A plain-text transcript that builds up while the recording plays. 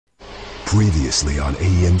Previously on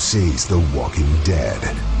AMC's The Walking Dead.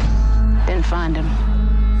 Didn't find him.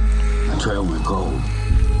 The trail went cold.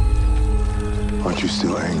 Aren't you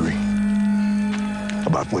still angry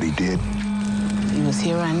about what he did? If he was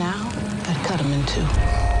here right now, I'd cut him in two.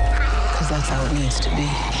 Because that's how it needs to be.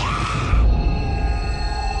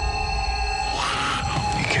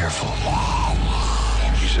 Be careful.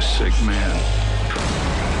 He's a sick man.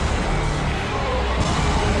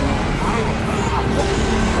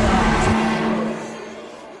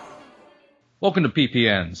 Welcome to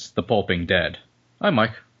PPN's The Pulping Dead. I'm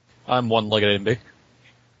Mike. I'm one-legged MB.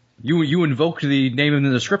 You invoked the name in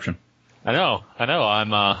the description. I know.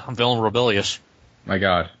 I'm feeling rebellious. My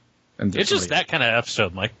God. And it's just that kind of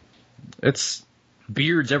episode, Mike. It's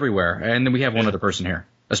beards everywhere, and then we have one other person here.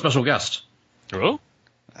 A special guest. Who?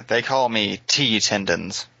 They call me T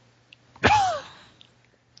tendons. I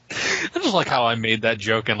just like how I made that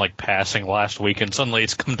joke in passing last week, and suddenly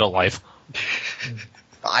it's come to life.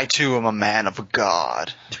 I too am a man of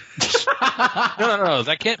God. No.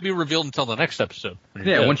 That can't be revealed until the next episode.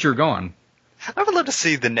 Yeah, once you're gone. I would love to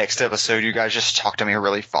see the next episode. You guys just talk to me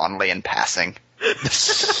really fondly in passing.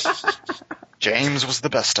 James was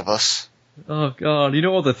the best of us. Oh, God. You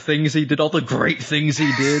know all the things he did, all the great things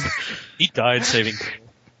he did? He died saving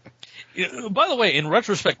people. By the way, in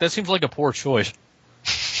retrospect, that seems like a poor choice.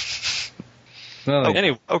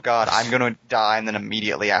 Anyway. Oh, God, I'm going to die, and then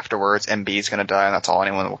immediately afterwards, MB's going to die, and that's all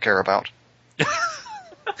anyone will care about.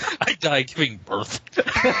 I die giving birth.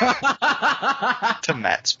 To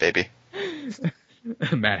Matt's baby.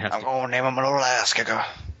 Matt has I'm going to name him an Alaska.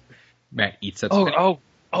 Matt eats it. Oh,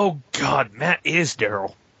 God, Matt is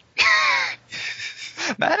Daryl.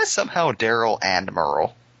 Matt is somehow Daryl and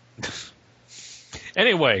Merle.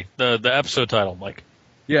 Anyway, the episode title, Mike.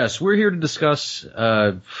 Yes, we're here to discuss,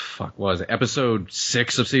 episode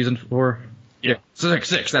 6 of season 4? Yeah.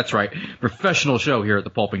 6, that's right. Professional show here at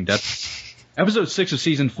the Pulping Dead. Episode 6 of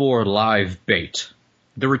season 4, Live Bait.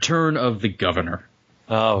 The Return of the Governor.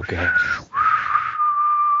 Oh, God.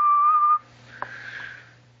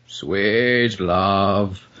 Sweet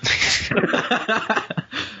love.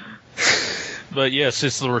 But yes,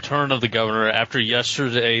 it's the return of the governor after last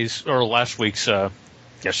week's, after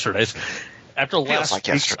last Feels like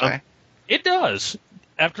yesterday. It does.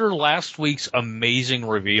 After last week's amazing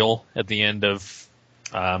reveal at the end of,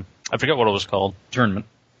 I forget what it was called.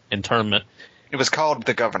 Internment. It was called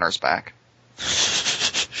The Governor's Back.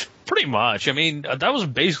 Pretty much. I mean, that was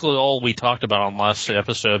basically all we talked about on last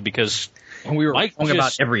episode because And we were wrong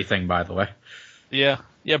about everything, by the way. Yeah,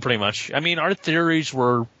 pretty much. I mean, our theories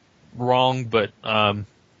were wrong, but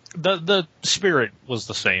the spirit was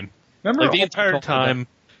the same. Remember the entire time.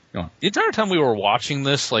 Go on. The entire time we were watching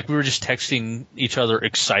this, we were just texting each other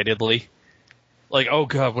excitedly. Oh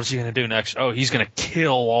God, what's he going to do next? Oh, he's going to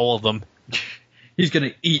kill all of them. He's going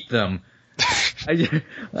to eat them.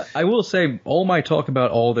 I will say, all my talk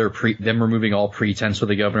about all them removing all pretense with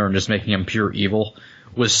the governor and just making him pure evil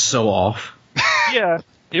was so off. Yeah,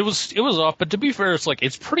 it was off. But to be fair,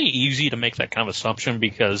 it's pretty easy to make that kind of assumption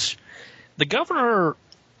because the governor,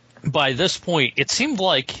 by this point, it seemed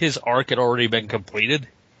like his arc had already been completed.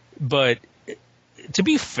 But to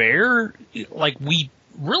be fair, we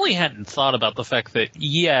really hadn't thought about the fact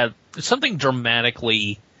that, something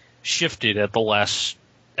dramatically shifted at the last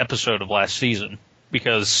episode of last season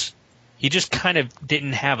because he just kind of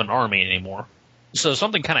didn't have an army anymore. So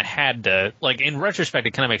something kind of had to, in retrospect,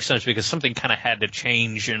 it kind of makes sense because something kind of had to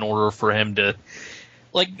change in order for him to,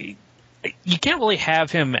 you can't really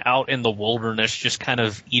have him out in the wilderness just kind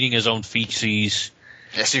of eating his own feces.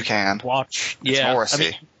 Yes, you can. Watch. It's Morrissey. I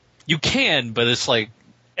mean, you can, but it's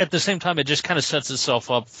at the same time, it just kind of sets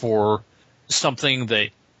itself up for something that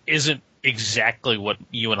isn't exactly what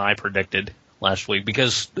you and I predicted last week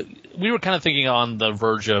because we were kind of thinking on the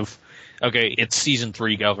verge of, okay, it's season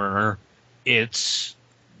 3 governor. It's,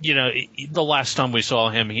 the last time we saw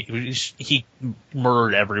him, he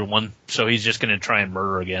murdered everyone, so he's just going to try and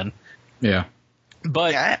murder again. Yeah.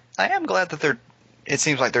 But I am glad that it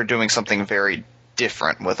seems like they're doing something very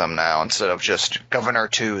different with him now instead of just Governor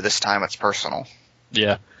 2, this time it's personal.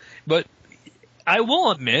 Yeah. But I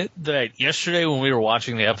will admit that yesterday when we were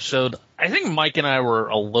watching the episode, I think Mike and I were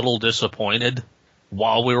a little disappointed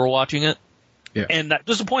while we were watching it. Yeah. And that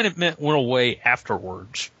disappointment went away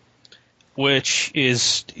afterwards, which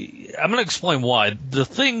is, I'm going to explain why. The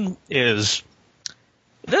thing is,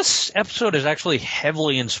 this episode is actually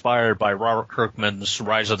heavily inspired by Robert Kirkman's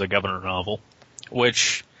Rise of the Governor novel,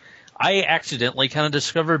 which I accidentally kind of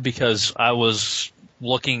discovered because I was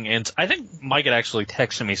looking, and I think Mike had actually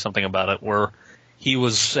texted me something about it where he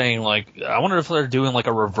was saying, I wonder if they're doing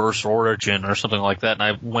a reverse origin or something like that, and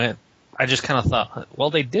I went I just kind of thought, well,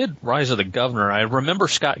 they did Rise of the Governor. I remember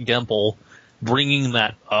Scott Gimple bringing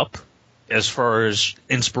that up as far as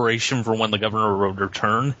inspiration for when the Governor would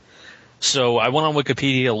return. So I went on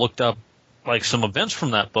Wikipedia, looked up like some events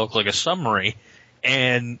from that book, like a summary,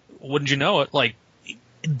 and wouldn't you know it, like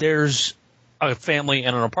there's a family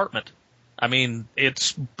in an apartment. I mean,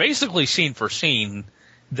 it's basically scene for scene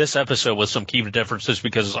this episode with some key differences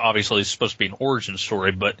because obviously it's supposed to be an origin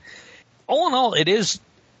story, but all in all, it is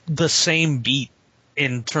the same beat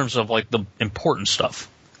in terms of like the important stuff.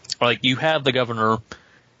 Like you have the governor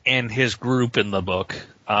and his group in the book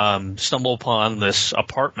stumble upon this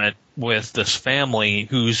apartment with this family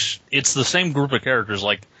it's the same group of characters,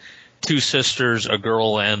 like two sisters, a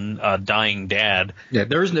girl, and a dying dad. Yeah,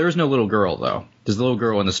 there's no little girl though. There's the little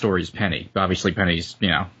girl in the story is Penny. Obviously, Penny's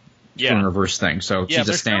doing a reverse thing, so she's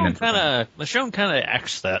a stand-in. Michonne kind of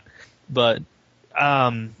axed that, but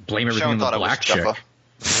blame everything on the black chick.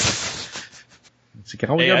 It's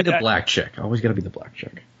always gotta be the black chick. Always gotta be the black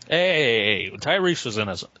chick. Hey, Tyrese was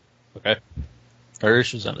innocent. Okay,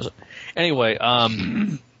 Tyrese was innocent. Anyway,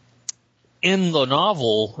 in the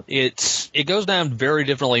novel, it goes down very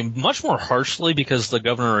differently, much more harshly, because the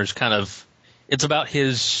governor is it's about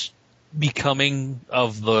his becoming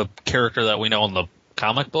of the character that we know in the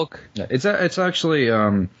comic book. Yeah, it's actually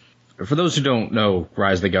for those who don't know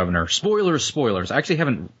Rise of the Governor, spoilers. I actually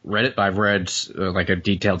haven't read it, but I've read like a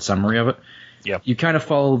detailed summary of it. Yeah, you kind of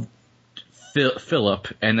follow Philip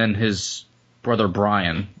and then his brother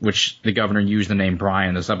Brian, which the governor used the name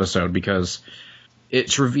Brian this episode because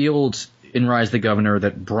it's revealed in Rise of the Governor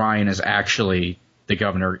that Brian is actually the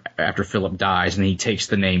governor after Philip dies, and he takes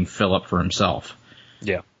the name Philip for himself.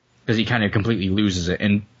 Yeah. Because he kind of completely loses it.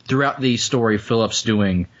 And throughout the story, Philip's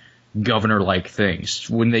doing governor-like things.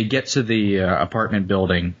 When they get to the apartment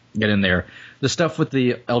building, get in there, the stuff with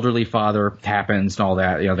the elderly father happens and all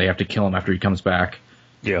that. They have to kill him after he comes back.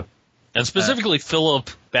 Yeah. And specifically, Philip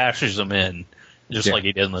bashes him in, just like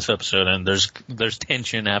he did in this episode, and there's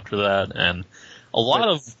tension after that, and a lot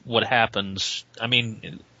of what happens, I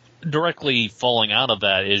mean, directly falling out of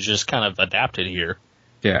that is just kind of adapted here.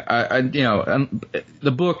 Yeah,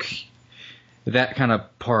 the book, that kind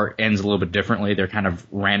of part ends a little bit differently. They kind of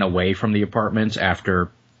ran away from the apartment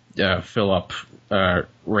after Philip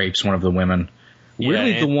rapes one of the women. Yeah,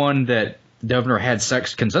 weirdly, the one that the governor had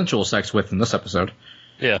consensual sex with in this episode.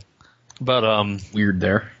 Yeah, but weird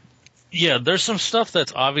there. Yeah, there's some stuff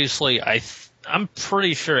that's obviously I'm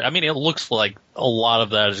pretty sure. I mean, it looks like a lot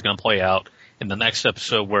of that is going to play out in the next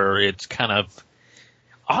episode, where it's kind of,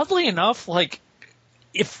 oddly enough, like,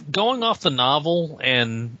 if going off the novel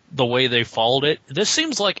and the way they followed it, this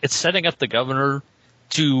seems like it's setting up the governor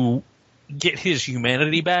to get his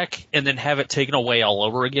humanity back and then have it taken away all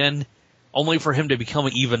over again, only for him to become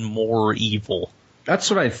even more evil.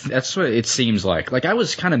 That's what it seems like. Like, I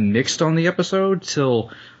was kind of mixed on the episode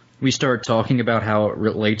till we start talking about how it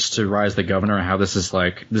relates to Rise of the Governor and how this is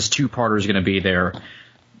like, this two-parter is going to be their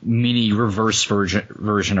mini reverse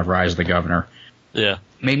version of Rise of the Governor. Yeah.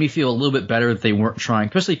 Made me feel a little bit better that they weren't trying,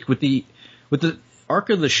 especially with the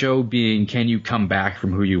arc of the show being, can you come back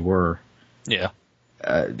from who you were? Yeah.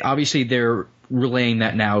 Obviously, they're relaying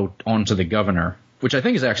that now onto the governor, which I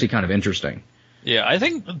think is actually kind of interesting. Yeah, I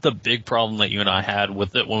think the big problem that you and I had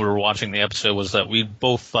with it when we were watching the episode was that we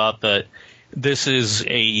both thought that this is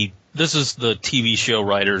the TV show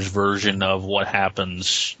writer's version of what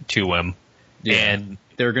happens to him. Yeah. And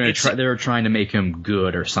they're trying to make him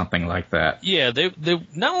good or something like that. Yeah, they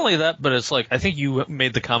not only that, but it's like, I think you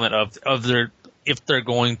made the comment of if they're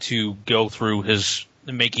going to go through his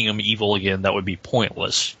making him evil again, that would be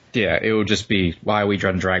pointless. Yeah, it would just be, why are we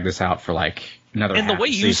trying to drag this out for like another half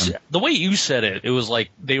season? The way you said it, it was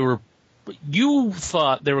like you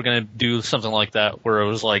thought they were going to do something like that, where it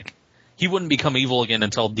was like he wouldn't become evil again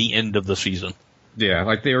until the end of the season. Yeah,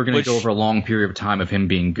 like they were going to go over a long period of time of him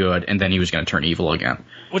being good, and then he was going to turn evil again.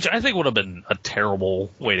 Which I think would have been a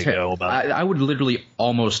terrible way to go about it. I would literally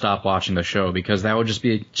almost stop watching the show, because that would just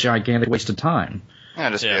be a gigantic waste of time. Yeah,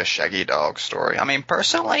 just be a Shaggy Dog story. I mean,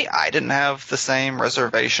 personally, I didn't have the same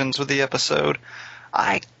reservations with the episode.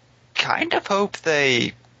 I kind of hope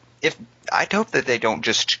I hope that they don't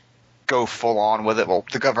just go full on with it. Well,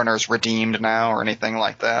 the governor's redeemed now or anything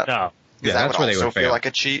like that. No. Yeah, that that's would where they also would feel fail. like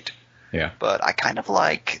a cheat. Yeah. But I kind of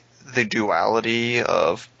like the duality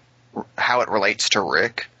of how it relates to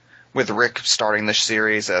Rick, with Rick starting the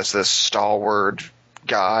series as this stalwart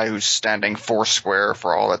guy who's standing foursquare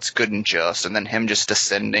for all that's good and just, and then him just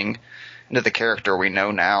descending into the character we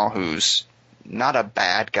know now, who's not a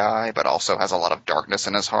bad guy, but also has a lot of darkness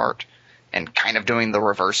in his heart, and kind of doing the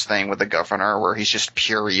reverse thing with the governor, where he's just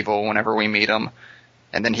pure evil whenever we meet him.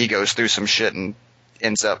 and then he goes through some shit and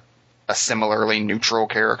ends up a similarly neutral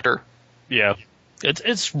character. Yeah.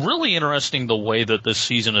 It's really interesting the way that this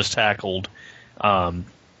season is tackled,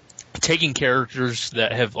 taking characters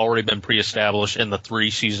that have already been pre-established in the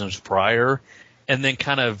 3 seasons prior, and then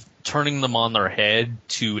kind of turning them on their head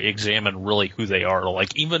to examine really who they are.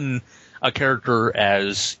 Like, even a character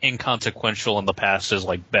as inconsequential in the past as,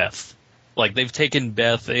 like, Beth. Like, they've taken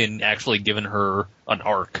Beth and actually given her an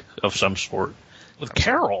arc of some sort. With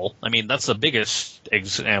Carol, I mean, that's the biggest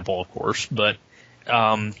example, of course, but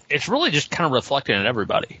it's really just kind of reflecting on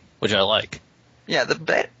everybody, which I like. Yeah,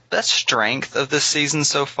 the best strength of this season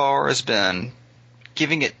so far has been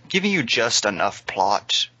giving you just enough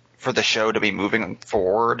plot for the show to be moving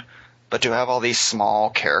forward, but to have all these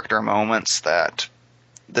small character moments that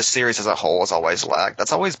the series as a whole has always lacked.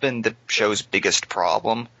 That's always been the show's biggest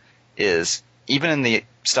problem, is even in the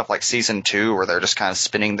stuff like season 2 where they're just kind of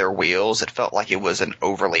spinning their wheels, it felt like it was an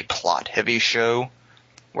overly plot-heavy show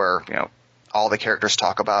where, all the characters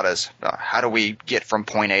talk about is how do we get from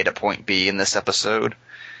point A to point B in this episode,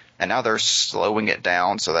 and now they're slowing it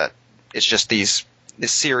down so that it's just this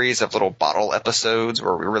series of little bottle episodes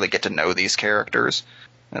where we really get to know these characters.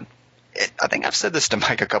 And I think I've said this to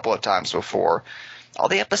Mike a couple of times before. All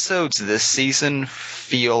the episodes this season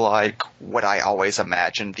feel like what I always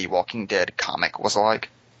imagined The Walking Dead comic was like.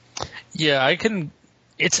 Yeah,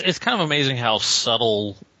 it's kind of amazing how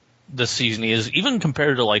subtle this season is, even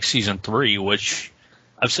compared to like season 3, which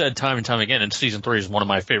I've said time and time again, and season 3 is one of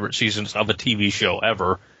my favorite seasons of a TV show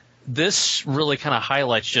ever. This really kind of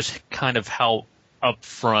highlights just kind of how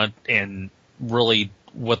upfront and really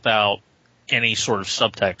without any sort of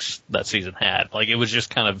subtext that season had. Like, it was just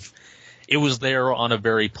kind of, it was there on a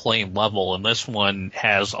very plain level, and this one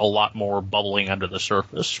has a lot more bubbling under the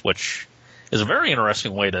surface, which is a very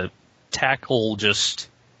interesting way to tackle just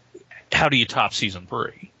how do you top season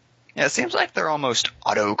 3. Yeah, it seems like they're almost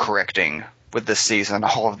auto-correcting with this season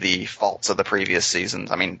all of the faults of the previous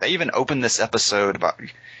seasons. I mean, they even opened this episode about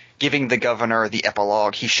giving the governor the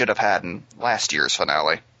epilogue he should have had in last year's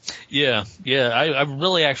finale. Yeah, I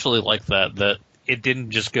really actually like that it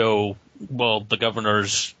didn't just go, well, the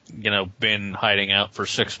governor's, been hiding out for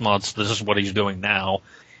 6 months, this is what he's doing now.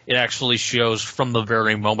 It actually shows from the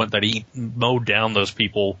very moment that he mowed down those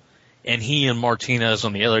people, and he and Martinez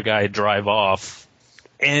and the other guy drive off.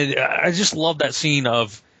 And I just love that scene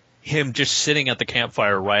of him just sitting at the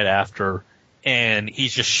campfire right after, and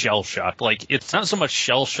he's just shell-shocked. Like, it's not so much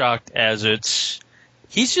shell-shocked as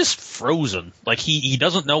he's just frozen. Like, he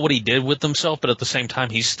doesn't know what he did with himself, but at the same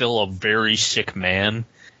time, he's still a very sick man,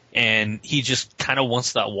 and he just kind of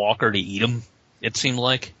wants that walker to eat him, it seemed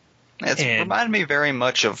like. It's reminded me very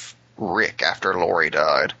much of Rick after Lori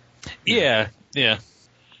died. Yeah.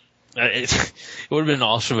 It would have been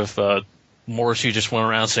awesome if Morrissey just went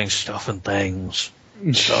around saying stuff and things.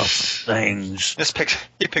 Stuff, things.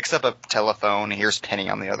 He picks up a telephone, he hears Penny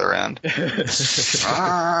on the other end.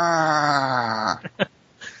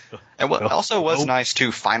 And what also was nice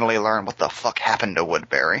to finally learn what the fuck happened to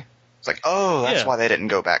Woodbury. It's like, that's why they didn't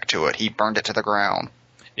go back to it. He burned it to the ground.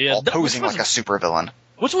 Yeah, while posing like a supervillain.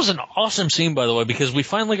 Which was an awesome scene, by the way, because we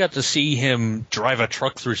finally got to see him drive a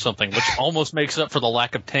truck through something, which almost makes up for the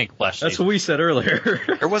lack of tank last season. That's what we said earlier.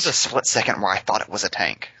 There was a split second where I thought it was a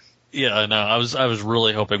tank. Yeah, no, I was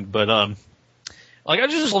really hoping, but I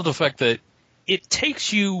just love the fact that it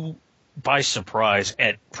takes you by surprise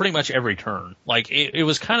at pretty much every turn. Like, it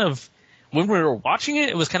was kind of, when we were watching it,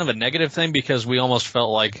 it was kind of a negative thing because we almost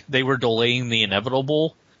felt like they were delaying the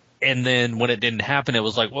inevitable, and then when it didn't happen, it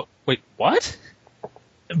was like, wait, what?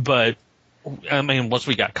 But, I mean, once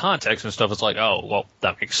we got context and stuff, it's like, oh, well,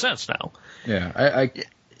 that makes sense now. Yeah,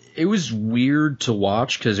 it was weird to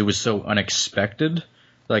watch because it was so unexpected.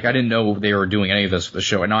 Like, I didn't know they were doing any of this with the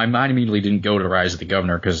show. And I immediately didn't go to Rise of the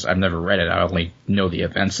Governor because I've never read it. I only know the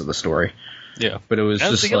events of the story. Yeah. But it was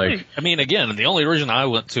just like... again, the only reason I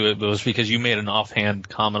went to it was because you made an offhand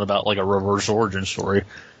comment about, like, a reverse origin story.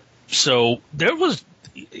 So, there was...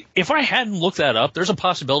 If I hadn't looked that up, there's a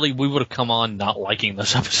possibility we would have come on not liking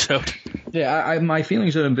this episode. Yeah, my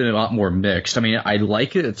feelings would have been a lot more mixed. I mean, I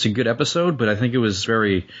like it. It's a good episode, but I think it was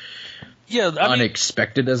very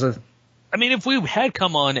unexpected as a... I mean, if we had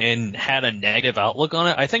come on and had a negative outlook on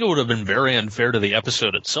it, I think it would have been very unfair to the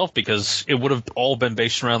episode itself because it would have all been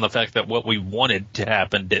based around the fact that what we wanted to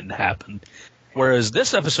happen didn't happen. Whereas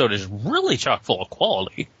this episode is really chock full of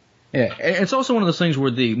quality. Yeah, it's also one of those things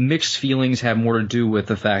where the mixed feelings have more to do with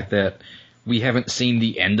the fact that we haven't seen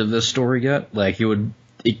the end of the story yet. Like,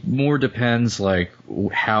 it more depends, like,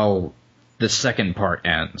 how the second part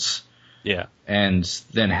ends. Yeah. And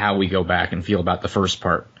then how we go back and feel about the first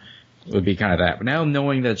part. would be kind of that. But now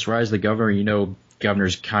knowing that it's Rise of the Governor,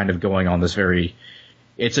 Governor's kind of going on this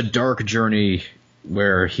it's a dark journey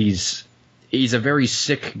where he's a very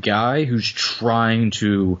sick guy who's trying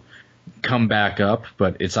to come back up,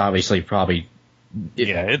 but it's obviously probably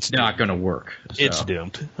it's not going to work. So. It's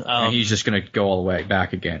doomed. And he's just going to go all the way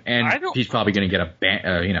back again, and he's probably going to get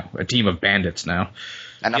a team of bandits now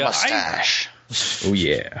and a mustache. Oh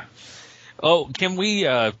yeah. Oh, can we?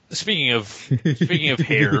 Speaking of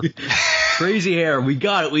hair, crazy hair. We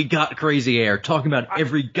got it. We got crazy hair. Talking about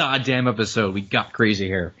every goddamn episode, we got crazy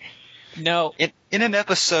hair. No, in an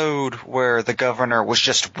episode where the governor was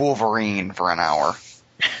just Wolverine for an hour.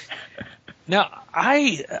 Now,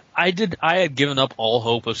 I had given up all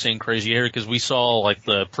hope of seeing crazy hair because we saw like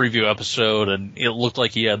the preview episode and it looked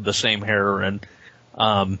like he had the same hair, and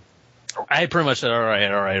I had pretty much said, all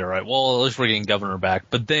right. Well, at least we're getting Governor back.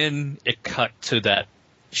 But then it cut to that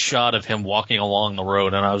shot of him walking along the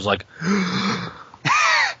road, and I was like,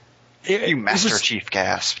 Master Chief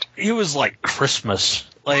gasped. It was like Christmas,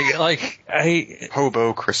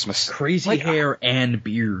 hobo Christmas, crazy hair and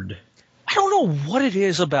beard. I don't know what it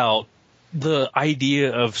is about the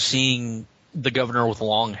idea of seeing the governor with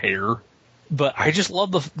long hair, but I just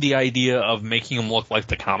love the idea of making him look like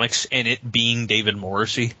the comics and it being David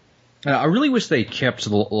Morrissey. I really wish they kept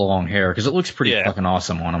the long hair because it looks pretty fucking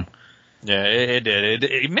awesome on him. Yeah, it did.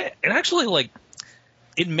 It actually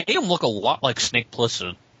it made him look a lot like Snake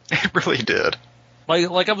Plissken. It really did.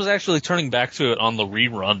 Like I was actually turning back to it on the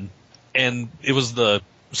rerun, and it was the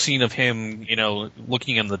scene of him,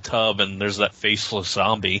 looking in the tub, and there's that faceless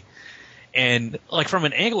zombie. And from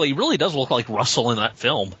an angle, he really does look like Russell in that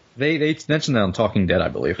film. They mentioned that on Talking Dead, I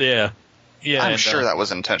believe. Yeah. I'm sure that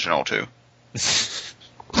was intentional too.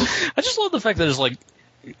 I just love the fact that it's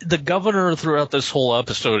the governor throughout this whole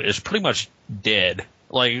episode is pretty much dead.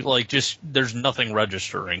 Just there's nothing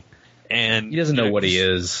registering, and he doesn't know what he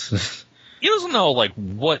is. He doesn't know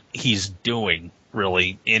what he's doing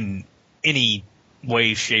really in any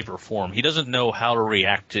way, shape, or form. He doesn't know how to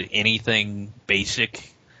react to anything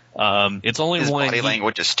basic. It's only his when body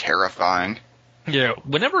language is terrifying. Yeah,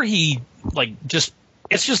 whenever he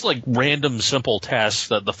it's just random simple tasks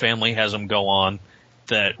that the family has him go on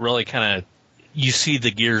that really kind of you see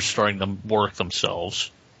the gears starting to work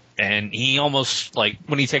themselves. And he almost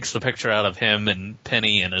when he takes the picture out of him and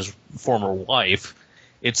Penny and his former wife,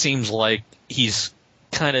 it seems like he's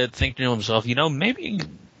kind of thinking to himself, maybe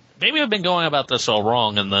I've been going about this all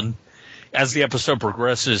wrong. And then as the episode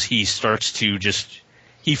progresses, he starts to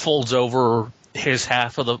he folds over his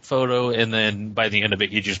half of the photo, and then by the end of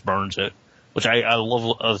it, he just burns it, which I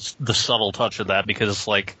love the subtle touch of that, because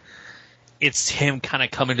it's him kind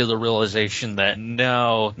of coming to the realization that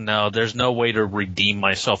no, there's no way to redeem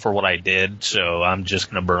myself for what I did, so I'm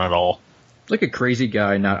just going to burn it all. Like a crazy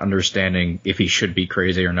guy not understanding if he should be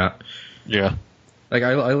crazy or not. Yeah.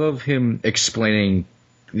 I love him explaining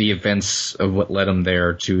the events of what led him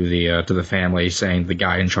there to the family, saying the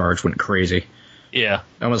guy in charge went crazy. Yeah.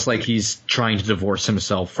 Almost like he's trying to divorce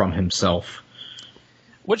himself from himself.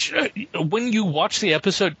 Which, when you watch the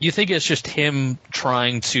episode, you think it's just him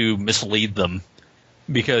trying to mislead them.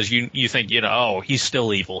 Because you think, he's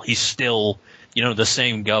still evil. He's still, the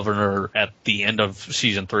same governor at the end of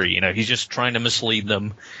season 3. He's just trying to mislead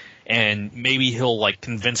them. And maybe he'll,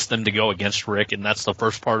 convince them to go against Rick, and that's the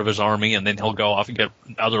first part of his army. And then he'll go off and get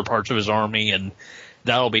other parts of his army, and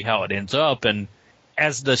that'll be how it ends up. And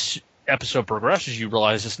as this episode progresses, you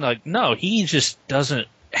realize it's not. No, he just doesn't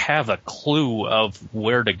have a clue of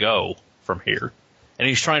where to go from here, and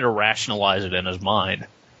he's trying to rationalize it in his mind.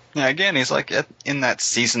 Yeah, again, he's in that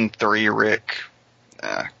season 3 Rick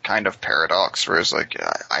kind of paradox, where it's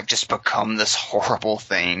I've just become this horrible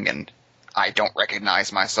thing, and I don't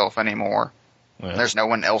recognize myself anymore. Yeah. There's no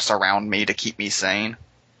one else around me to keep me sane.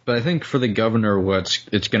 But I think for the governor, what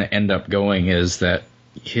it's going to end up going is that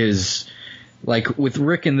his. With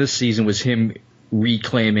Rick in this season was him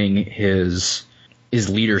reclaiming his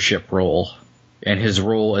leadership role and his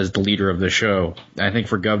role as the leader of the show. And I think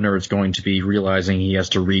for Governor, it's going to be realizing he has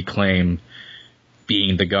to reclaim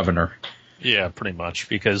being the governor. Yeah, pretty much,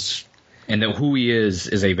 because... And that who he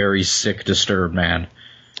is a very sick, disturbed man.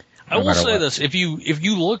 I will say this, if you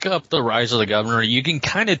look up The Rise of the Governor, you can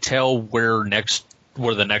kind of tell where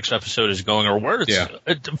the next episode is going, or where it's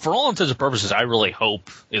for all intents and purposes, I really hope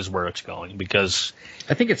is where it's going, because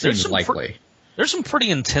I think it seems likely. There's some pretty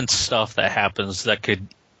intense stuff that happens that could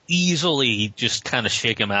easily just kind of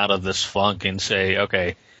shake him out of this funk and say,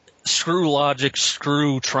 okay, screw logic,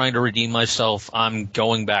 screw trying to redeem myself, I'm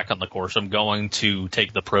going back on the course, I'm going to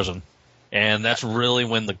take the prison. And that's really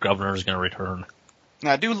when the governor is going to return.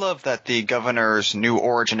 Now, I do love that the governor's new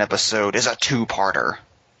origin episode is a two-parter.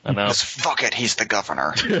 I know. Because fuck it, he's the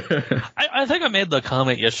governor. I think I made the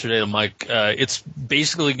comment yesterday to Mike. It's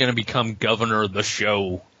basically going to become Governor the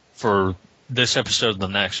show for this episode and the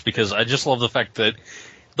next, because I just love the fact that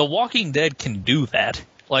The Walking Dead can do that.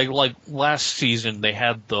 Like last season, they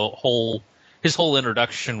had his whole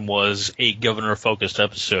introduction was a governor-focused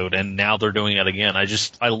episode, and now they're doing it again.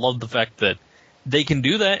 I love the fact that they can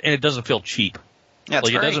do that, and it doesn't feel cheap. Yeah,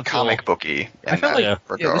 it's very comic booky in that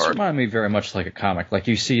regard. Yeah, this reminded me very much like a comic. Like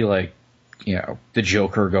you see, like, you know, the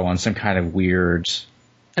Joker go on some kind of weird.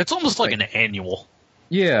 It's almost like an annual.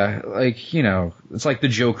 Yeah, like, you know, it's like the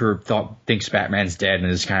Joker thinks Batman's dead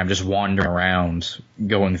and is kind of just wandering around,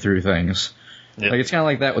 going through things. Yep. Like it's kind of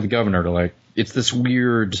like that with the Governor. Like it's this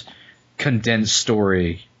weird, condensed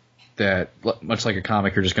story that, much like a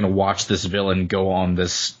comic, you're just going to watch this villain go on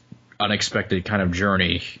this unexpected kind of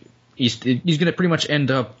journey. He's going to pretty much end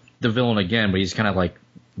up the villain again, but he's kind of like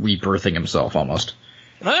rebirthing himself almost.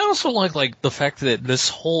 And I also like the fact that this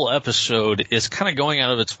whole episode is kind of going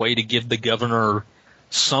out of its way to give the governor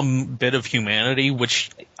some bit of humanity, which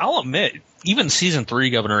I'll admit, even season 3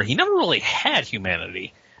 governor, he never really had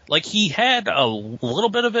humanity. Like he had a little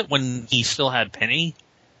bit of it when he still had Penny,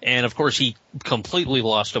 and of course he completely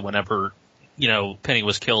lost it whenever, you know, Penny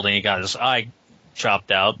was killed and he got his eye chopped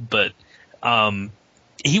out, but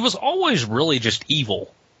he was always really just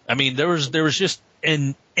evil. I mean, there was just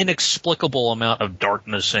an inexplicable amount of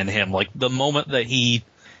darkness in him. Like the moment that he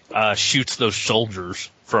shoots those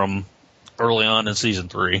soldiers from early on in season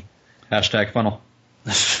 3. #funnel.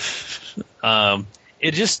 It's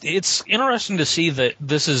interesting to see that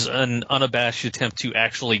this is an unabashed attempt to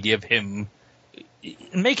actually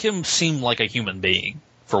make him seem like a human being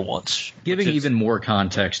for once. Giving even more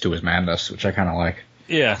context to his madness, which I kind of like.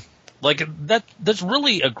 Yeah. Like that's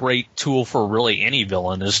really a great tool for really any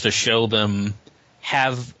villain, is to show them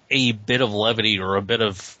have a bit of levity or a bit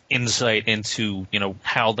of insight into, you know,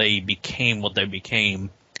 how they became what they became.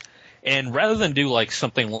 And rather than do like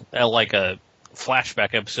something like a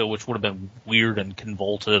flashback episode, which would have been weird and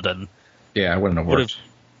convoluted and it wouldn't have worked.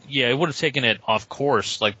 It would have taken it off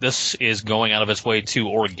course. Like this is going out of its way to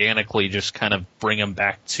organically just kind of bring him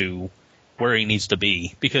back to where he needs to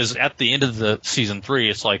be. Because at the end of the season 3,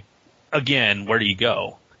 it's like, again, where do you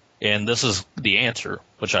go? And this is the answer,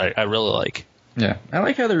 which I really like. Yeah, I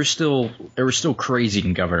like how there was still crazy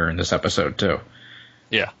in Governor in this episode too.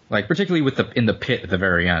 Yeah, like particularly in the pit at the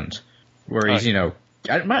very end, where he's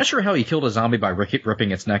I'm not sure how he killed a zombie by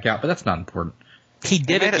ripping its neck out, but that's not important. He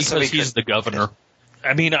did it because he's the governor.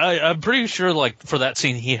 I mean, I'm pretty sure like for that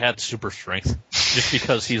scene he had super strength just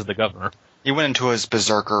because he's the governor. He went into his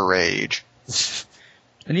berserker rage.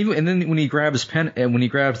 And then when he grabs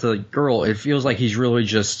the girl, it feels like he's really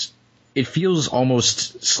it feels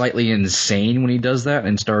almost slightly insane when he does that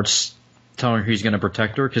and starts telling her he's going to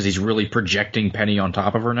protect her because he's really projecting Penny on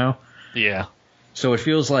top of her now. Yeah. So it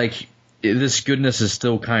feels like this goodness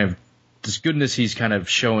he's kind of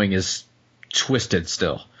showing is twisted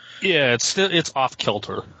still. Yeah, it's off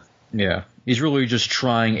kilter. Yeah. He's really just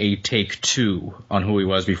trying a take 2 on who he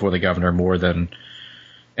was before the governor more than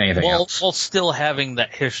anything else. While still having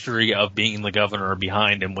that history of being the governor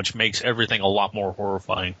behind him, which makes everything a lot more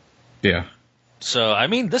horrifying. Yeah. So, I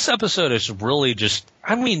mean, this episode is really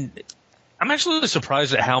I'm actually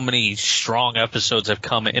surprised at how many strong episodes have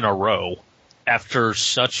come in a row after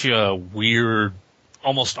such a weird,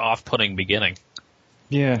 almost off-putting beginning.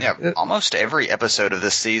 Yeah, almost every episode of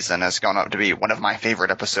this season has gone up to be one of my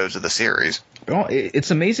favorite episodes of the series. Well,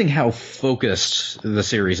 it's amazing how focused the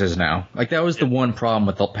series is now. Like, that was the one problem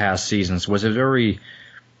with the past seasons, was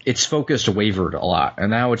its focus wavered a lot, and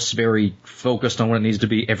now it's very focused on what it needs to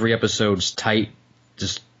be. Every episode's tight,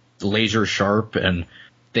 just laser sharp, and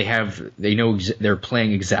they know they're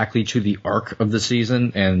playing exactly to the arc of the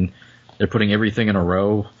season, and they're putting everything in a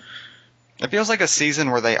row. It feels like a season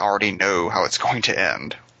where they already know how it's going to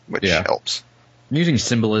end, which helps. I'm using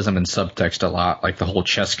symbolism and subtext a lot, like the whole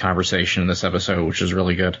chess conversation in this episode, which is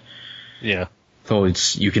really good. Yeah. So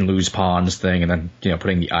it's you can lose pawns thing, and then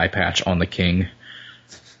putting the eye patch on the king.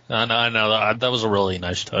 I know that was a really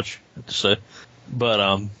nice touch to say. But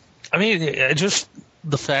I mean, just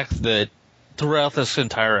the fact that throughout this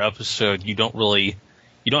entire episode, you don't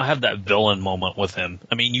have that villain moment with him.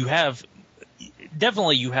 I mean, you have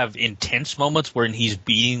intense moments where he's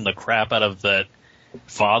beating the crap out of that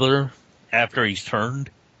father after he's turned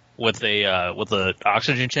with the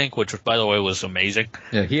oxygen tank, which by the way was amazing.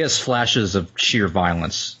 Yeah, he has flashes of sheer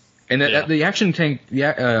violence, and the oxygen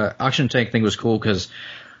tank thing was cool because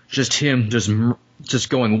just him just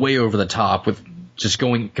going way over the top with just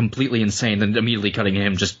going completely insane, then immediately cutting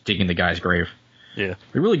him just digging the guy's grave. Yeah.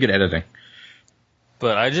 Really good editing.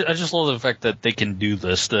 But I just love the fact that they can do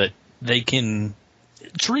this, that they can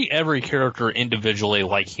treat every character individually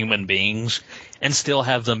like human beings and still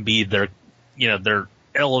have them be their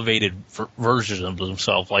elevated version of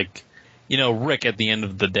themselves. Like, Rick at the end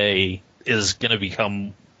of the day is going to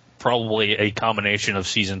become probably a combination of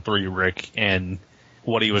season 3 Rick and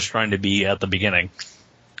what he was trying to be at the beginning.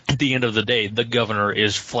 At the end of the day, the governor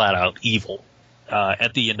is flat out evil.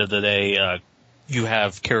 At the end of the day, you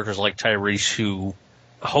have characters like Tyrese who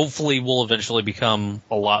hopefully will eventually become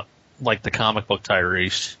a lot like the comic book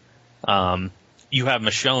Tyrese. You have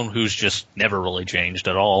Michonne, who's just never really changed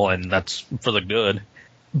at all, and that's for the good.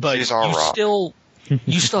 But you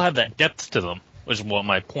still have that depth to them, which is what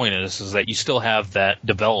my point is that you still have that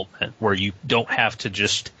development where you don't have to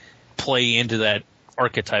just play into that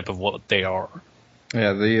archetype of what they are.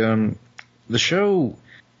 Yeah, the show,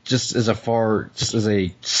 just as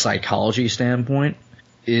a psychology standpoint,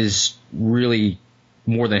 is really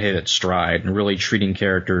more than hit its stride and really treating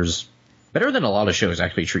characters better than a lot of shows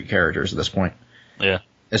actually treat characters at this point. Yeah.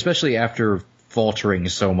 Especially after faltering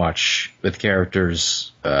so much with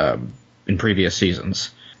characters in previous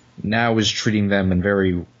seasons. Now is treating them in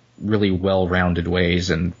very, really well-rounded ways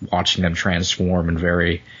and watching them transform in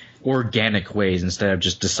very organic ways instead of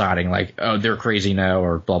just deciding like, oh, they're crazy now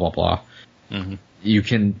or blah, blah, blah. Mm-hmm. You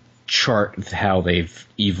can chart how they've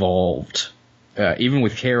evolved. Even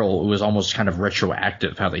with Carol, it was almost kind of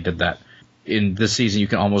retroactive how they did that. In this season, you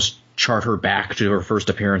can almost chart her back to her first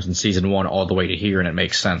appearance in season 1 all the way to here, and it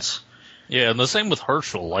makes sense. Yeah, and the same with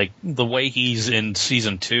Herschel. Like, the way he's in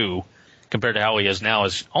season 2 compared to how he is now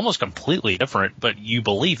is almost completely different, but you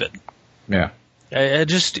believe it. Yeah.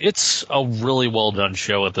 It's a really well done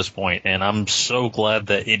show at this point, and I'm so glad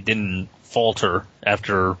that it didn't falter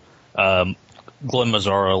after Glenn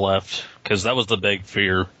Mazzara left, because that was the big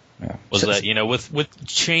fear. Yeah. Was that, with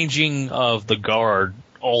changing of the guard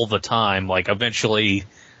all the time, like eventually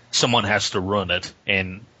someone has to run it.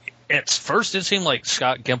 And at first it seemed like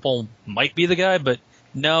Scott Gimple might be the guy, but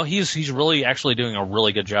no, he's really actually doing a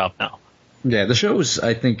really good job now. Yeah, the show's,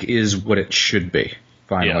 I think, is what it should be,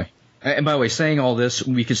 finally. Yeah. And by the way, saying all this,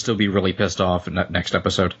 we could still be really pissed off in that next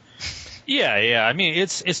episode. Yeah. I mean,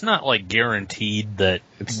 it's not like guaranteed that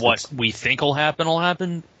what we think will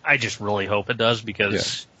happen. I just really hope it does,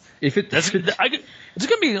 because it's going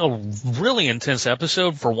to be a really intense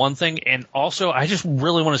episode for one thing, and also I just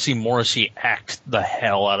really want to see Morrissey act the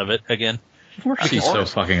hell out of it again. Morrissey's so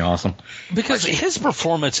fucking awesome. Because his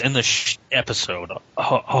performance in the episode,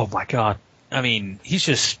 oh my god. I mean,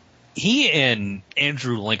 he and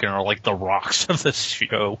Andrew Lincoln are like the rocks of this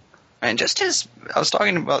show. And I was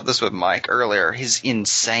talking about this with Mike earlier, his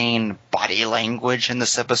insane body language in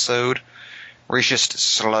this episode, where he's just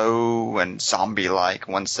slow and zombie-like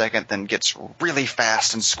 1 second, then gets really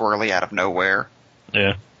fast and squirrely out of nowhere.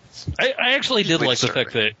 Yeah. I actually did like the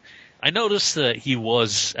fact that I noticed that he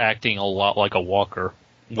was acting a lot like a walker,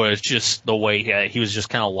 where it's just the way he was just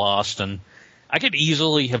kind of lost, and I could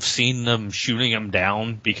easily have seen them shooting him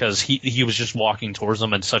down because he was just walking towards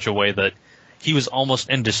them in such a way that he was almost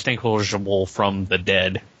indistinguishable from the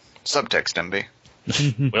dead. Subtext,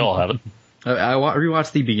 MB. We all have it. I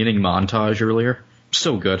rewatched the beginning montage earlier.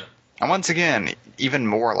 So good. And once again, even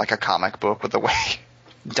more like a comic book with the way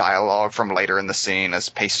dialogue from later in the scene is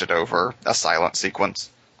pasted over a silent sequence.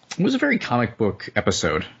 It was a very comic book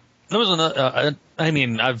episode. There was another. I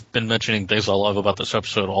mean, I've been mentioning things I love about this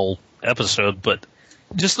whole episode, but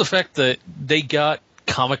just the fact that they got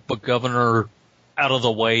comic book governor out of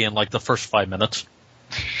the way in like the first 5 minutes.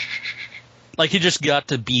 Like, he just got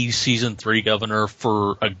to be season 3 governor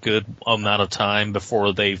for a good amount of time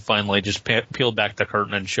before they finally just peeled back the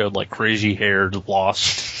curtain and showed like crazy haired,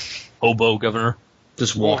 lost hobo governor.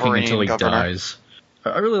 Just walking Wolverine until he governor. dies.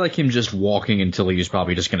 I really like him just walking until he's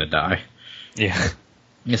probably just going to die. Yeah.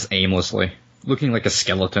 Just aimlessly. Looking like a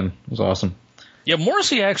skeleton. It was awesome. Yeah,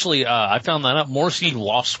 Morrissey actually, I found that out. Morrissey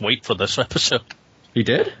lost weight for this episode. He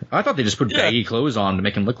did? I thought they just put baggy clothes on to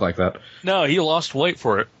make him look like that. No, he lost weight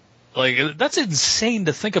for it. Like, that's insane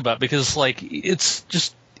to think about because, like, it's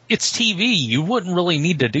TV. You wouldn't really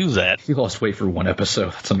need to do that. He lost weight for one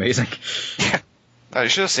episode. That's amazing. You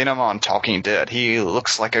should have seen him on Talking Dead. He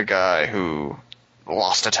looks like a guy who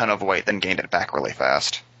lost a ton of weight, then gained it back really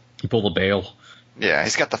fast. He pulled a bail. Yeah,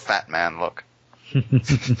 he's got the fat man look.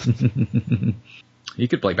 He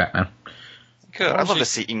could play Batman. Good. I'd love to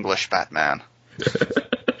see English Batman.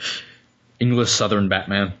 English Southern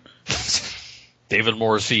Batman. David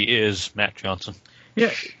Morrissey is Matt Johnson.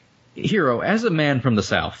 Yeah, Hero, as a man from the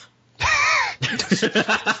South,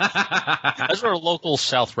 As our local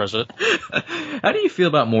South resident. How do you feel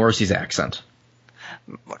about Morrissey's accent?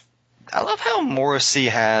 I love how Morrissey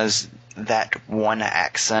has that one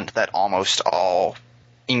accent that almost all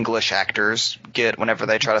English actors get whenever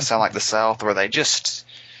they try to sound like the South, where they just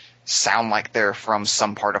sound like they're from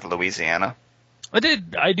some part of Louisiana.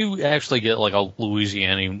 I do actually get like a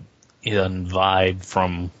Louisianian vibe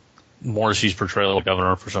from Morrissey's portrayal of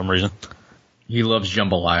Governor for some reason. He loves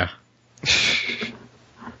jambalaya.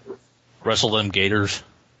 Wrestle them gators.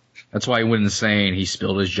 That's why he went insane. He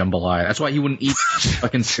spilled his jambalaya. That's why he wouldn't eat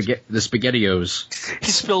fucking the SpaghettiOs.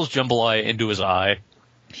 He spills jambalaya into his eye.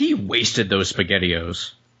 He wasted those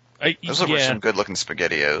SpaghettiOs. Those were some good-looking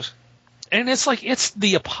SpaghettiOs. And it's like, it's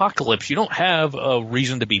the apocalypse. You don't have a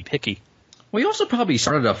reason to be picky. Well, he also probably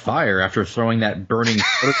started a fire after throwing that burning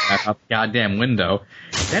photograph out the goddamn window.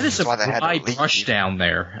 That is a dry brush down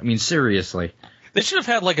there. I mean, seriously. They should have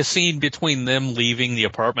had like a scene between them leaving the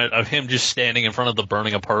apartment of him just standing in front of the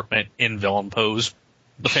burning apartment in villain pose.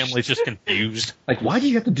 The family's just confused. Like, why do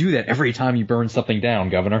you have to do that every time you burn something down,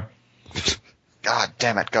 Governor? God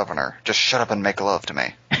damn it, Governor. Just shut up and make love to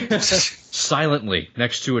me. Silently,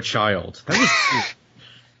 next to a child. That was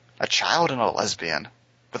a child and a lesbian.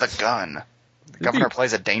 With a gun. The Governor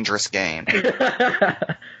plays a dangerous game. You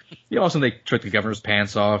know, also they took the Governor's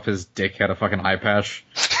pants off. His dick had a fucking eye patch.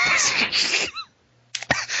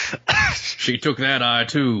 She took that eye,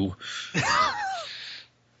 too.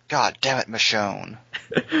 God damn it, Michonne.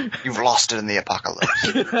 You've lost it in the apocalypse.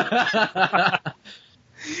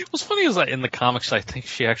 What's funny is that in the comics, I think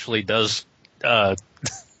she actually does give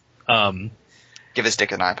his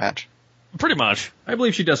dick an eye patch. Pretty much. I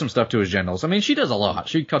believe she does some stuff to his genitals. I mean, she does a lot.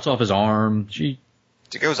 She cuts off his arm. She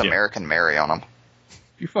goes American Mary on him.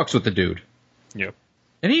 She fucks with the dude. Yep.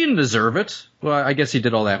 And he didn't deserve it. Well, I guess he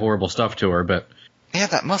did all that horrible stuff to her, but... He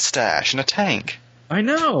had that mustache and a tank. I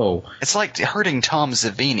know. It's like hurting Tom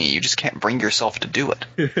Savini. You just can't bring yourself to do it.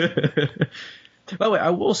 By the way,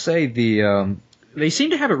 I will say they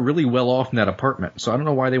seem to have it really well off in that apartment, so I don't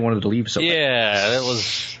know why they wanted to leave so late. Yeah, it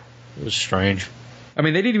was strange. I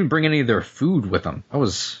mean, they didn't even bring any of their food with them. It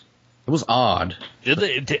was odd.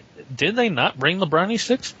 Did they not bring the brownie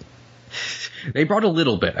sticks? They brought a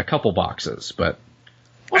little bit, a couple boxes, but...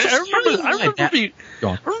 I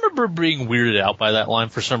remember being weirded out by that line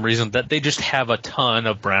for some reason, that they just have a ton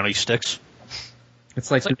of brownie sticks. It's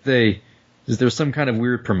like is there some kind of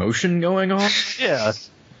weird promotion going on? Yeah.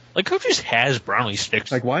 Like, who just has brownie sticks?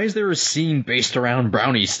 Like, why is there a scene based around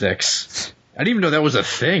brownie sticks? I didn't even know that was a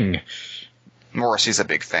thing. Morrissey's a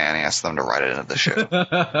big fan. He asked them to write it into the show.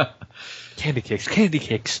 Candy cakes, candy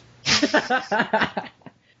cakes.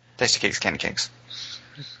 Tasty cakes, candy cakes.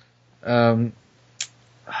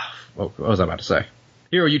 What was I about to say?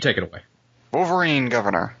 Hero, you take it away. Wolverine,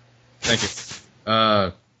 Governor. Thank you.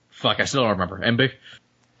 Fuck, I still don't remember.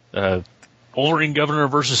 MB? Wolverine Governor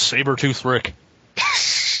versus Sabretooth Rick.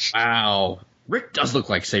 Wow. Rick does look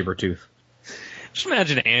like Sabretooth. Just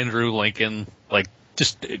imagine Andrew Lincoln, like,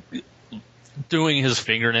 just doing his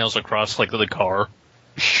fingernails across, like, the car.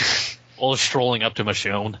 While strolling up to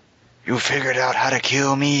Michonne. You figured out how to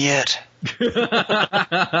kill me yet?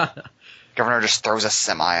 Governor just throws a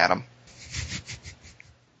semi at him.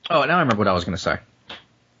 Oh, now I remember what I was going to say.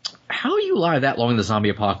 How do you lie that long in the zombie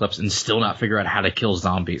apocalypse and still not figure out how to kill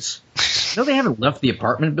zombies? I know they haven't left the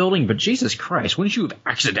apartment building, but Jesus Christ, wouldn't you have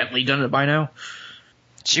accidentally done it by now?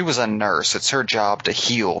 She was a nurse. It's her job to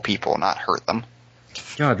heal people, not hurt them.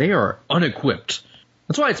 God, they are unequipped.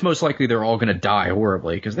 That's why it's most likely they're all going to die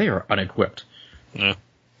horribly, because they are unequipped. Yeah.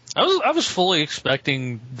 I was fully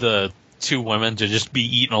expecting the two women to just be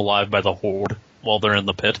eaten alive by the Horde while they're in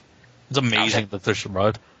the pit. It's amazing that they're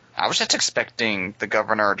survived. I was just expecting the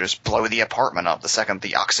Governor to just blow the apartment up the second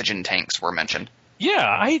the oxygen tanks were mentioned. Yeah,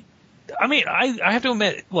 I mean, I have to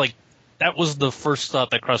admit, like, that was the first thought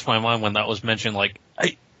that crossed my mind when that was mentioned. Like,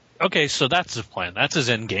 okay, so that's his plan. That's his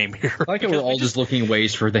end game here. I like it. We're all just looking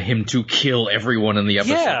ways for him to kill everyone in the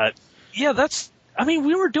episode. Yeah, I mean,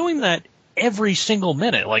 we were doing that every single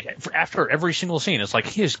minute. Like, after every single scene, it's like,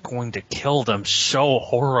 he is going to kill them so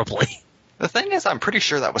horribly. The thing is, I'm pretty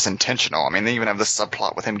sure that was intentional. I mean, they even have this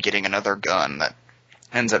subplot with him getting another gun that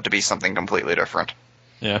ends up to be something completely different.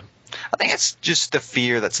 Yeah. I think it's just the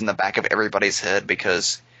fear that's in the back of everybody's head,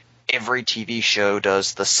 because every TV show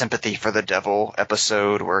does the sympathy for the devil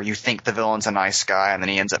episode where you think the villain's a nice guy and then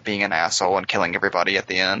he ends up being an asshole and killing everybody at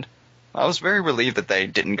the end. I was very relieved that they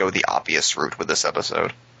didn't go the obvious route with this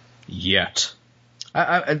episode. Yet.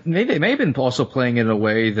 They may have been also playing it in a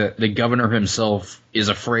way that the Governor himself is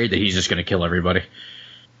afraid that he's just going to kill everybody.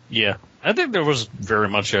 Yeah. I think there was very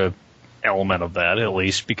much a element of that, at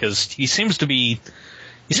least, because he seems to be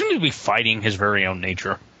fighting his very own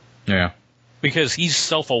nature. Yeah. Because he's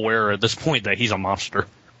self-aware at this point that he's a monster.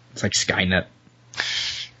 It's like Skynet.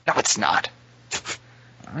 No, it's not.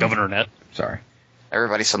 Governor Net. Sorry.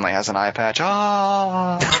 Everybody suddenly has an eye patch.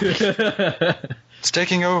 Ah! It's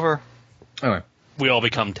taking over. Anyway, We all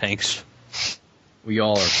become tanks. we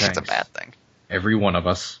all are tanks. That's a bad thing. Every one of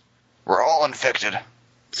us. We're all infected.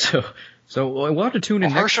 So we'll have to tune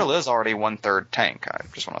in Well, next. Herschel is already 1/3 tank, I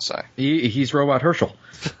just want to say. He's Robot Herschel.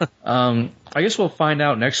 I guess we'll find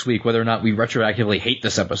out next week whether or not we retroactively hate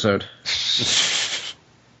this episode.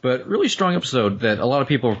 But really strong episode that a lot of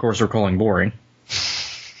people, of course, are calling boring.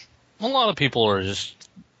 A lot of people are just...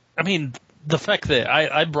 I mean, the fact that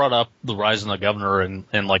I brought up the Rise of the Governor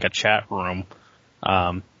in like a chat room,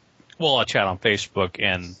 a chat on Facebook,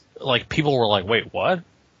 and like people were like, wait, what?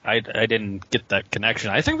 I didn't get that connection.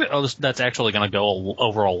 I think that that's actually going to go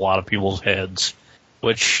over a lot of people's heads,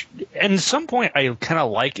 which at some point I kind of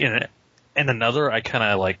like in another I kind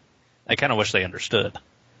of wish they understood.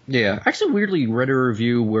 Yeah, I actually weirdly read a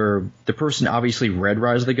review where the person obviously read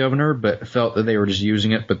Rise of the Governor, but felt that they were just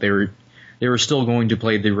using it, but they were still going to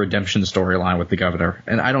play the redemption storyline with the Governor,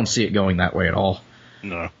 and I don't see it going that way at all.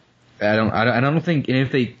 No, I don't think, and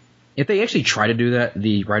if they actually try to do that,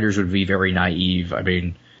 the writers would be very naive. I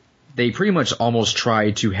mean, they pretty much almost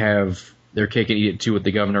tried to have their cake and eat it too with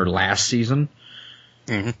the Governor last season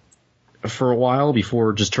for a while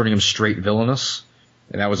before just turning him straight villainous.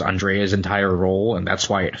 And that was Andrea's entire role, and that's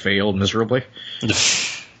why it failed miserably.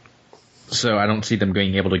 So I don't see them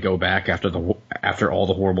being able to go back after all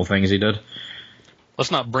the horrible things he did.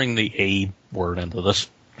 Let's not bring the A word into this.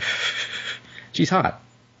 She's hot.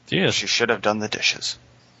 She is. She should have done the dishes.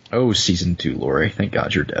 Oh, season 2, Lori. Thank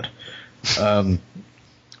God you're dead.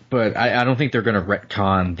 But I don't think they're going to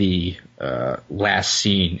retcon the last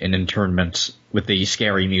scene in Internment with the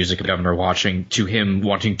scary music of Governor watching to him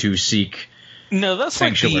wanting to seek. No, that's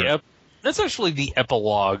Sanctuary. like that's actually the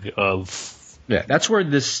epilogue of. Yeah, that's going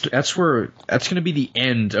to be the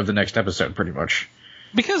end of the next episode, pretty much.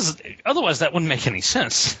 Because otherwise, that wouldn't make any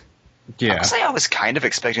sense. Yeah, I was kind of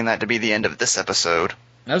expecting that to be the end of this episode.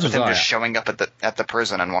 that With him just showing up at the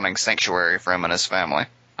prison and wanting sanctuary for him and his family.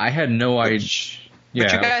 I had no idea. Yeah,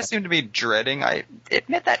 But you guys seem to be dreading. I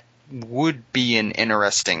admit that would be an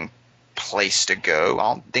interesting place to go. I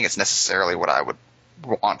don't think it's necessarily what I would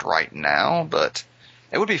want right now, but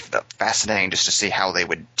it would be fascinating just to see how they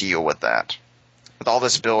would deal with that. With all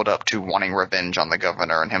this build up to wanting revenge on the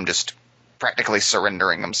Governor and him just practically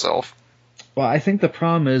surrendering himself. Well, I think the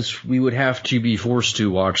problem is we would have to be forced to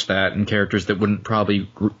watch that in characters that wouldn't probably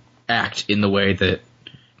act in the way that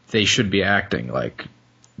they should be acting. Like,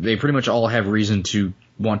 they pretty much all have reason to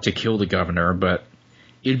want to kill the Governor, but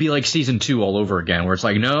it'd be like season 2 all over again, where it's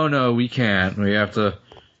like, no, we can't. We have to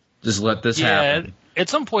just let this happen. At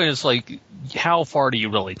some point, it's like, how far do you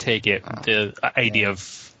really take it? The idea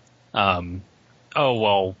of, I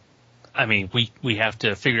mean, we have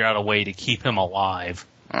to figure out a way to keep him alive.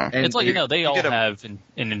 And it's like, they all have an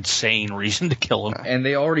insane reason to kill him. And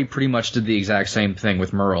they already pretty much did the exact same thing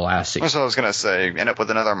with Merle last season. That's what I was going to say. End up with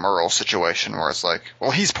another Merle situation where it's like,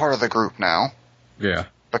 well, he's part of the group now. Yeah.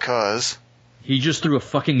 Because he just threw a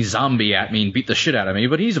fucking zombie at me and beat the shit out of me,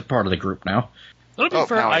 but he's a part of the group now. To be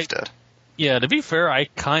fair, now he's dead. Yeah, to be fair, I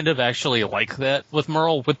kind of actually like that with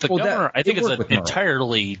Merle. With the Governor, I think it's an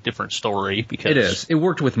entirely different story. Because it is. It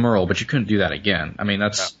worked with Merle, but you couldn't do that again. I mean,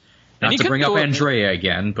 that's not to bring up Andrea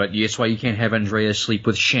again, but that's why you can't have Andrea sleep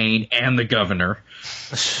with Shane and the Governor.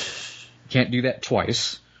 Can't do that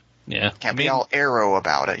twice. Yeah. Can't be all arrow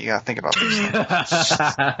about it. You got to think about these things.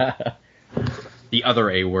 The other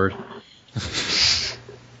A word.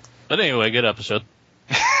 But anyway, good episode.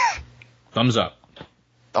 Thumbs up.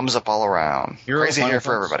 Thumbs up all around. Hero, Crazy here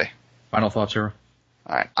for thoughts? everybody. Final thoughts, Hero?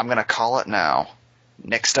 Alright, I'm going to call it now.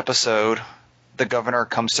 Next episode, the Governor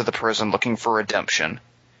comes to the prison looking for redemption,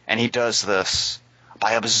 and he does this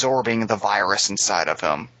by absorbing the virus inside of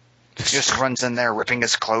him. He just runs in there, ripping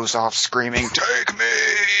his clothes off, screaming, "Take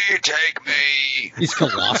me! Take me!" He's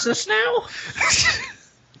Colossus now?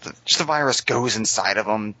 Just the virus goes inside of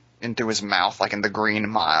him, in through his mouth, like in the Green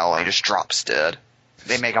Mile, and he just drops dead.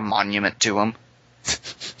 They make a monument to him.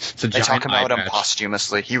 It's a They talk giant about eye him patch.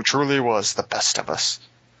 posthumously. He truly was the best of us.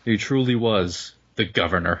 He truly was the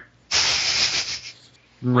Governor.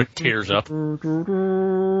 Rick tears up. They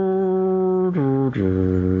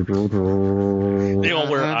all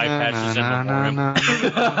wear eye patches in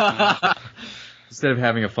memoriam. Instead of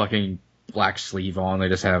having a fucking black sleeve on, they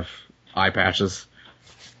just have eye patches.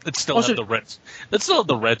 It still Also- had the red. It still had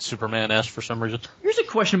the red Superman S for some reason. Here's a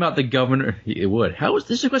question about the governor. It would.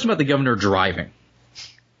 This is a question about the governor driving.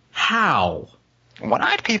 How?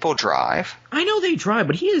 One-eyed people drive. I know they drive,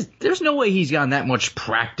 but there's no way he's gotten that much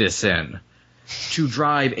practice in to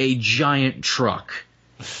drive a giant truck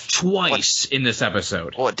twice in this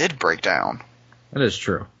episode. Well, it did break down. That is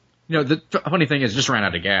true. You know, the funny thing is, it just ran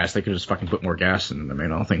out of gas. They could just fucking put more gas in. I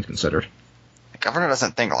mean, all things considered. The governor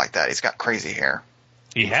doesn't think like that. He's got crazy hair.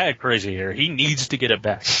 He had crazy hair. He needs to get it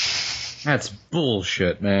back. That's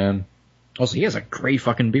bullshit, man. Also, he has a gray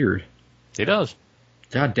fucking beard. He does.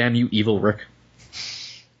 God damn you, evil Rick.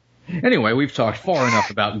 Anyway, we've talked far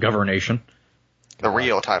enough about governation. The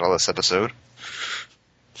real title of this episode.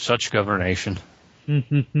 Such governation.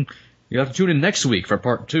 You have to tune in next week for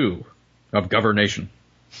part 2 of Governation.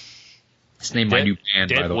 It's named my new band,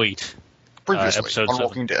 by Dead the way. weight. Previously Episode on 7.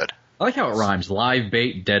 Walking Dead. I like how it rhymes. Live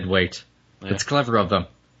bait, dead weight. Yeah. That's clever of them.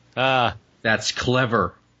 That's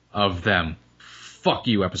clever of them. Fuck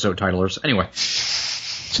you, episode titlers. Anyway.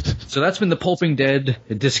 So that's been the Pulping Dead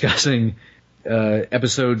discussing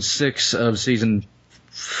episode 6 of season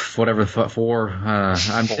whatever 4.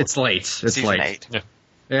 It's late. It's Season late. 8.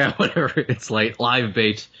 Yeah, whatever. It's late. Live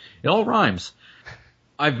bait. It all rhymes.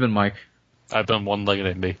 I've been Mike. I've been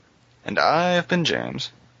one-legged MB. And I have been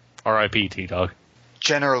James. R.I.P. T-Dog.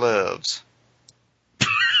 Jenner lives.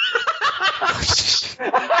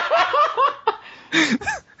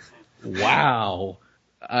 Wow.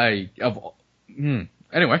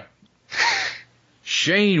 Anyway.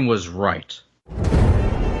 Shane was right.